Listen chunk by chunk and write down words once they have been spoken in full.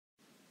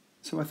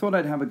So I thought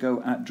I'd have a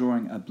go at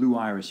drawing a blue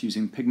iris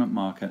using pigment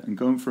marker and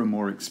going for a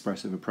more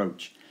expressive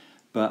approach.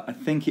 But I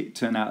think it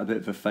turned out a bit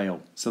of a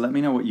fail, so let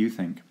me know what you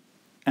think.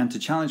 And to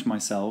challenge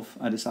myself,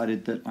 I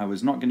decided that I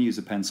was not going to use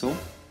a pencil,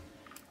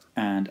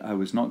 and I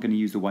was not going to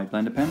use the white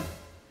blender pen,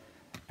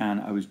 and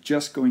I was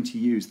just going to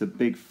use the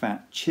big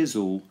fat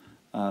chisel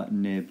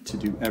nib to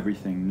do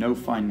everything. No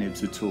fine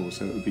nibs at all,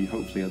 so it would be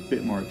hopefully a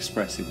bit more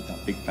expressive with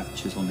that big fat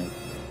chisel nib.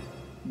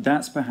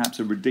 That's perhaps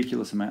a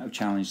ridiculous amount of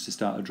challenge to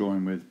start a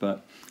drawing with,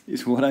 but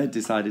it's what I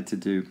decided to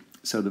do.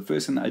 So the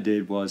first thing that I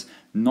did was,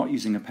 not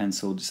using a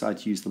pencil, decided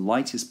to use the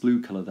lightest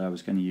blue color that I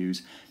was going to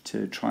use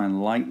to try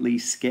and lightly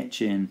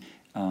sketch in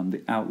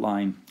the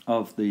outline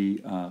of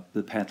the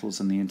petals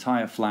and the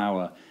entire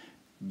flower,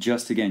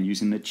 just again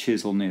using the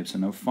chisel nib, so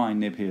no fine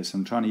nib here. So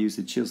I'm trying to use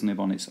the chisel nib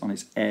on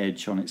its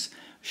edge, on its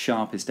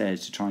sharpest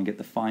edge, to try and get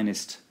the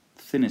finest,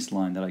 thinnest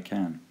line that I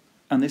can.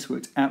 And this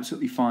worked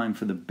absolutely fine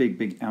for the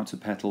big outer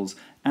petals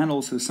and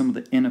also some of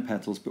the inner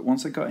petals, but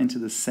once I got into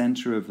the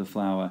center of the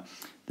flower,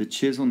 the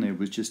chisel nib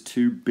was just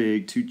too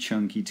big, too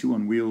chunky, too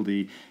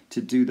unwieldy to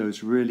do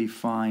those really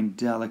fine,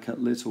 delicate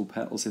little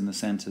petals in the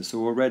center.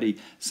 So already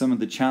some of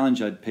the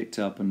challenge I'd picked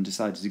up and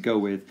decided to go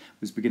with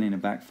was beginning to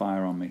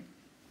backfire on me.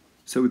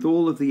 So with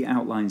all of the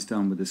outlines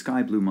done with the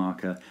sky blue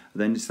marker, I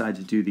then decided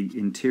to do the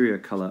interior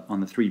color on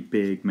the three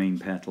big main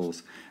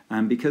petals.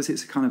 And because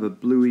it's kind of a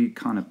bluey,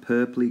 kind of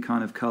purpley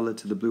kind of color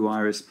to the blue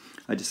iris,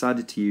 I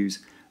decided to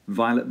use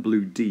violet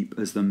blue deep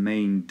as the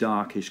main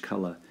darkish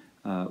color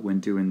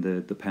when doing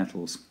the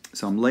petals.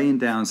 So I'm laying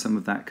down some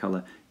of that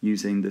color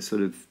using the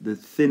sort of the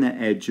thinner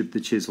edge of the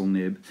chisel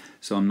nib,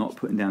 so I'm not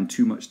putting down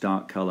too much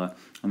dark color,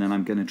 and then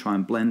I'm going to try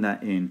and blend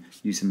that in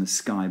using the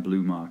sky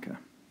blue marker.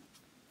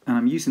 And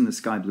I'm using the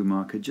sky blue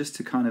marker just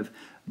to kind of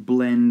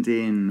blend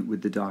in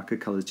with the darker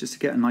colors, just to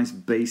get a nice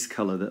base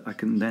color that I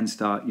can then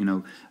start,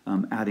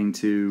 adding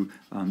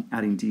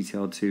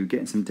detail to,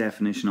 getting some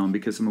definition on,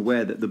 because I'm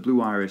aware that the blue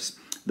iris,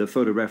 the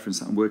photo reference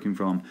that I'm working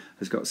from,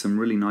 has got some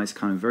really nice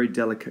kind of very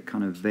delicate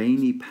kind of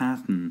veiny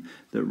pattern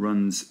that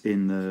runs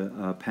in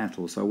the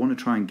petals. So I want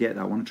to try and get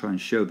that, I want to try and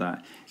show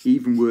that.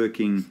 Even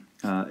working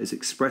as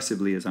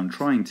expressively as I'm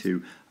trying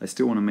to, I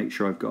still want to make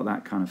sure I've got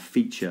that kind of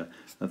feature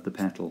of the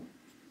petal.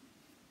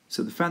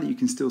 So the fact that you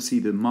can still see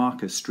the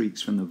marker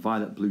streaks from the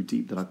violet blue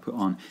deep that I put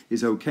on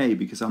is okay,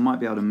 because I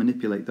might be able to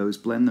manipulate those,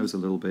 blend those a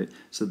little bit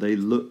so they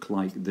look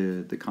like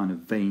the kind of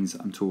veins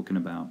that I'm talking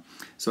about.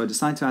 So I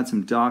decided to add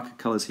some darker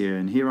colors here,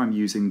 and here I'm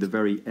using the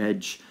very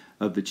edge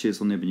of the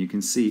chisel nib, and you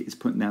can see it's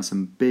putting down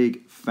some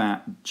big,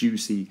 fat,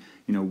 juicy,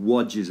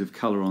 wadges of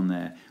color on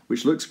there,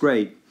 which looks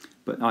great,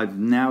 but I've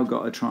now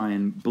got to try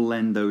and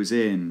blend those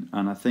in,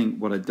 and I think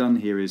what I've done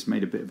here is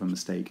made a bit of a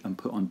mistake and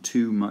put on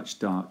too much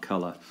dark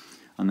color.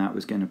 And that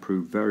was going to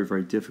prove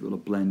very difficult to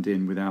blend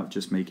in without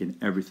just making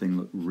everything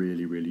look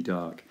really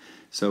dark.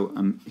 So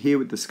I'm here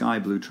with the sky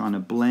blue trying to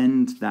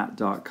blend that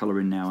dark color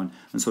in now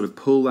and sort of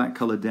pull that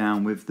color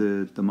down with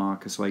the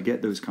marker, so I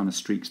get those kind of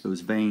streaks, those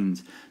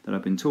veins that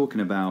I've been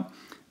talking about,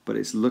 but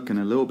it's looking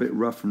a little bit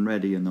rough and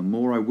ready, and the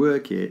more I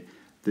work it,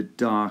 the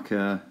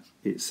darker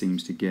it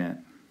seems to get.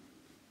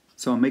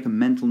 So I'll make a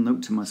mental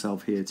note to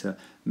myself here to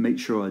make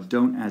sure I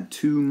don't add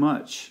too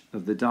much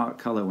of the dark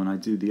color when I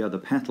do the other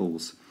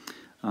petals.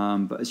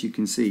 But as you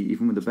can see,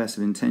 even with the best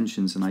of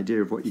intentions and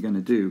idea of what you're going to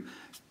do,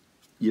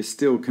 you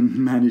still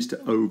can manage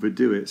to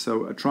overdo it.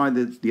 So I tried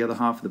the other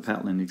half of the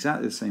petal in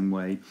exactly the same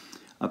way.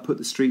 I put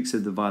the streaks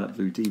of the violet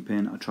blue deep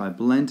in, I try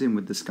blending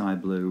with the sky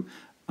blue,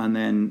 and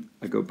then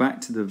I go back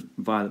to the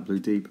violet blue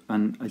deep,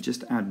 and I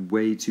just add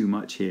way too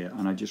much here,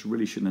 and I just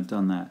really shouldn't have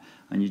done that.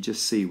 And you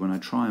just see when I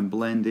try and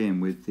blend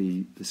in with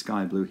the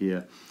sky blue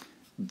here,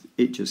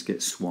 it just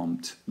gets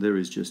swamped. There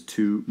is just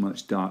too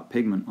much dark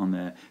pigment on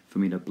there for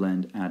me to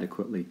blend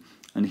adequately.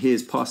 And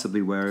here's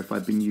possibly where, if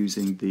I'd been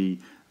using the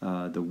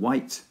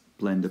white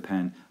blender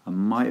pen, I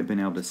might have been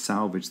able to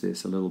salvage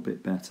this a little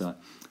bit better.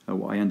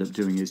 What I end up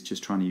doing is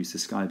just trying to use the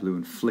sky blue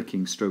and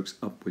flicking strokes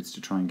upwards to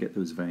try and get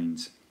those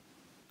veins.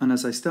 And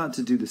as I start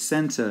to do the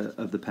center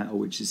of the petal,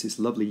 which is this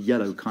lovely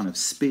yellow kind of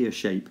spear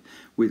shape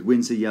with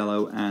Winsor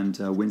Yellow and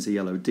Winsor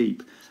Yellow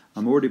Deep,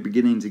 I'm already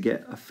beginning to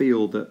get a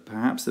feel that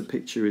perhaps the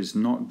picture is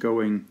not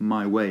going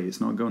my way. It's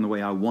not going the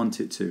way I want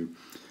it to.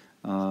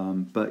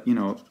 But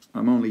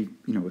I'm only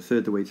a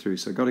third the way through,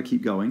 so I've got to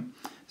keep going.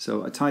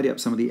 So I tidy up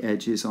some of the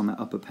edges on that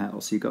upper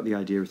petal, so you've got the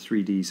idea of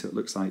 3D, so it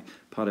looks like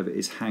part of it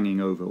is hanging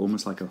over,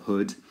 almost like a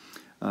hood.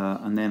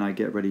 And then I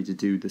get ready to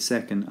do the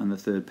second and the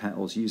third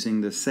petals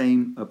using the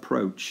same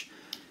approach,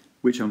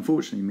 which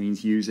unfortunately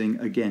means using,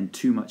 again,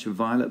 too much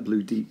violet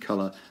blue deep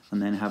color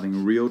and then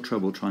having real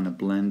trouble trying to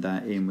blend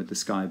that in with the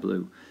sky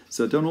blue.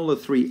 So I've done all the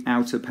three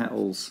outer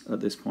petals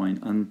at this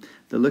point, and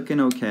they're looking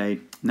okay.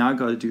 Now I've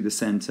got to do the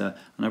center,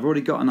 and I've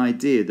already got an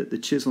idea that the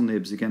chisel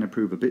nibs are going to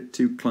prove a bit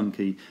too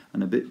clunky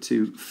and a bit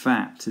too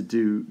fat to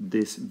do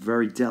this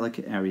very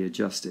delicate area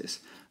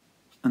justice.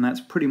 And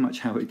that's pretty much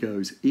how it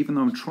goes. Even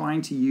though I'm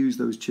trying to use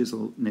those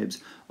chisel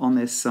nibs on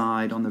their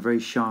side, on the very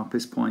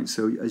sharpest point,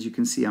 so as you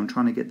can see, I'm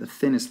trying to get the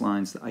thinnest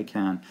lines that I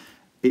can.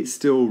 it's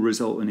still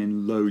resulting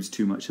in loads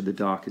too much of the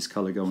darkest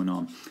colour going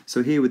on.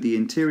 So here with the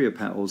interior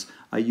petals,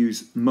 I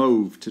use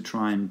mauve to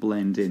try and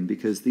blend in,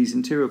 because these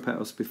interior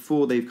petals,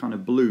 before they've kind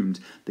of bloomed,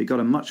 they got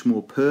a much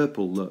more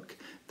purple look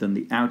than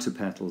the outer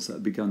petals that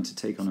have begun to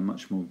take on a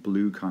much more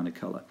blue kind of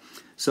colour.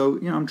 So,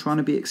 you know, I'm trying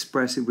to be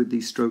expressive with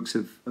these strokes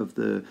of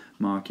the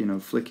mark, you know,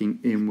 flicking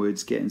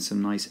inwards, getting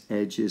some nice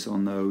edges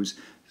on those.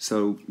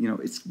 So, you know,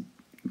 it's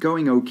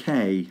going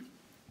okay,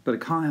 but I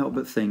can't help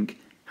but think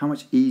how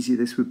much easier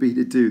this would be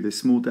to do, this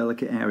small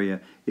delicate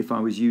area, if I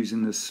was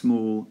using the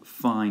small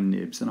fine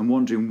nibs. And I'm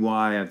wondering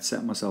why I've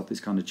set myself this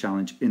kind of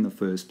challenge in the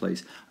first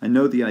place. I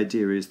know the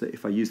idea is that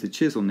if I use the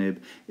chisel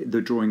nib, the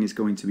drawing is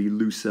going to be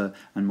looser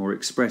and more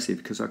expressive,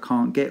 because I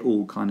can't get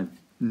all kind of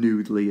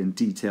noodly and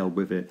detailed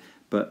with it,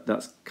 but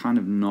that's kind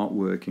of not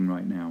working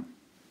right now.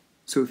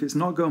 So if it's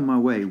not going my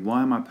way,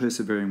 why am I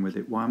persevering with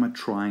it? Why am I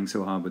trying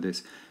so hard with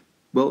this?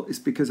 Well, it's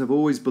because I've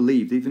always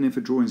believed, even if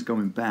a drawing's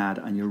going bad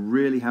and you're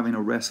really having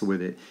to wrestle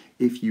with it,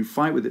 if you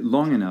fight with it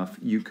long enough,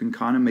 you can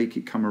kind of make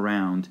it come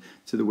around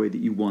to the way that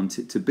you want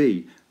it to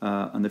be.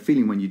 And the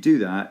feeling when you do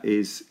that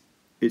is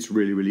it's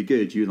really, really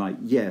good. You're like,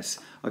 yes,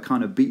 I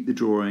kind of beat the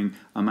drawing.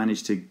 I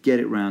managed to get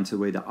it round to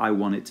the way that I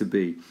want it to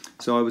be.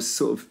 So I was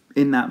sort of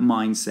in that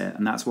mindset,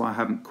 and that's why I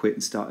haven't quit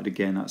and started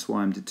again. That's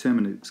why I'm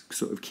determined to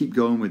sort of keep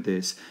going with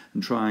this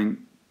and try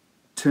and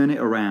turn it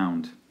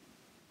around.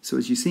 So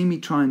as you see me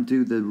try and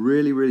do the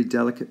really, really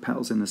delicate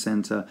petals in the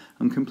center,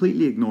 I'm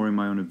completely ignoring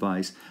my own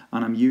advice,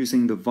 and I'm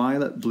using the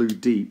violet blue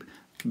deep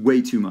way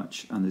too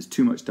much, and there's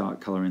too much dark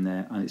color in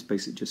there, and it's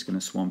basically just going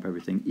to swamp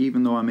everything.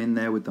 Even though I'm in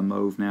there with the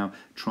mauve now,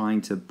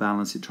 trying to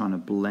balance it, trying to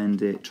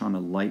blend it, trying to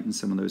lighten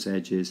some of those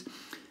edges,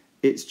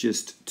 it's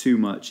just too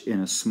much in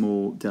a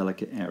small,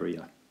 delicate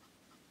area.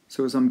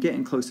 So as I'm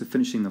getting close to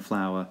finishing the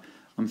flower,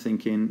 I'm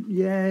thinking,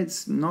 yeah,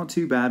 it's not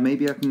too bad.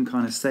 Maybe I can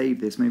kind of save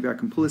this. Maybe I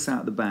can pull this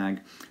out of the bag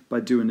by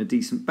doing a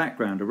decent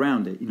background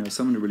around it. You know,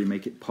 something to really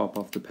make it pop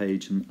off the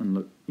page and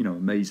look, you know,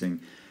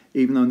 amazing.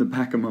 Even though in the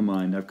back of my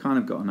mind, I've kind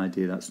of got an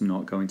idea that's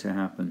not going to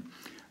happen.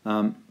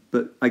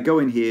 But I go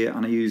in here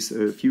and I use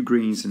a few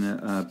greens and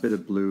a bit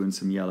of blue and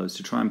some yellows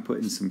to try and put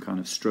in some kind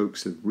of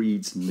strokes of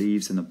reeds and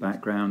leaves in the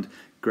background,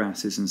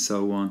 grasses and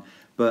so on.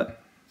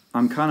 But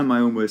I'm kind of my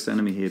own worst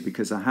enemy here,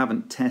 because I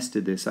haven't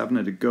tested this. I haven't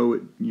had a go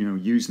at, you know,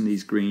 using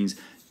these greens,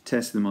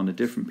 test them on a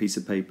different piece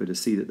of paper to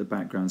see that the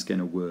background's going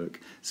to work.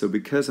 So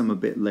because I'm a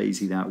bit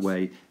lazy that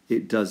way,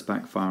 it does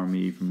backfire on me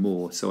even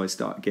more. So I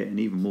start getting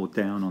even more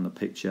down on the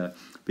picture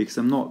because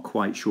I'm not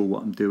quite sure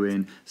what I'm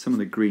doing. Some of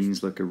the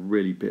greens look a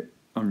really bit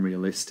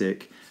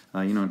unrealistic.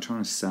 You know, I'm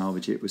trying to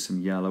salvage it with some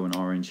yellow and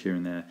orange here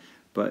and there.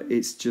 But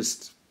it's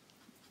just,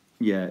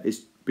 yeah, it's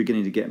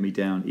beginning to get me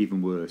down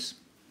even worse.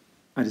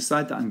 I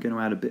decide that I'm going to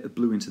add a bit of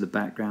blue into the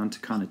background to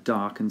kind of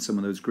darken some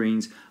of those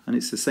greens, and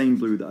it's the same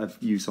blue that I've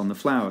used on the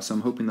flower, so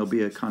I'm hoping there'll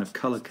be a kind of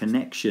colour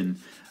connection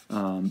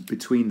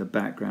between the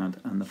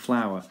background and the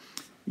flower,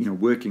 you know,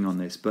 working on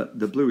this. But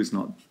the blue is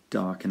not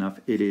dark enough.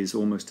 It is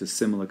almost a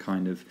similar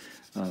kind of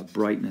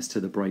brightness to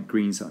the bright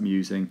greens that I'm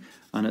using,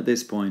 and at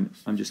this point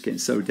I'm just getting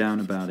so down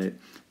about it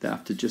that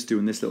after just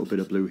doing this little bit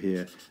of blue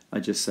here,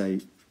 I just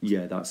say,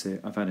 yeah, that's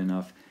it, I've had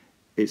enough,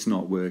 it's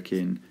not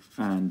working,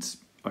 and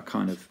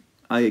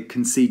I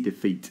concede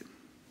defeat.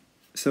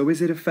 So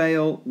is it a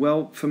fail?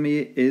 Well, for me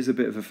it is a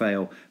bit of a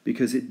fail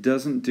because it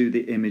doesn't do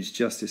the image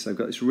justice. I've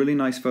got this really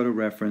nice photo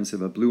reference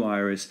of a blue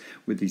iris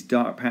with these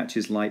dark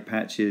patches, light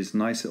patches,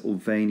 nice little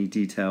veiny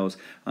details,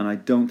 and I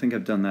don't think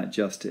I've done that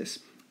justice.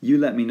 You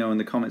let me know in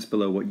the comments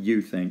below what you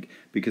think,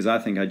 because I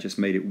think I just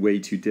made it way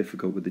too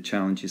difficult with the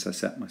challenges I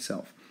set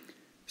myself.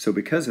 So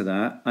because of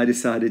that, I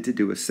decided to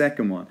do a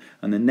second one,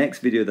 and the next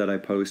video that I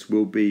post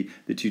will be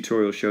the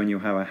tutorial showing you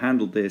how I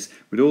handled this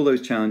with all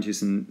those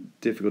challenges and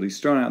difficulties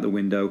thrown out the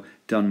window,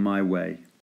 done my way.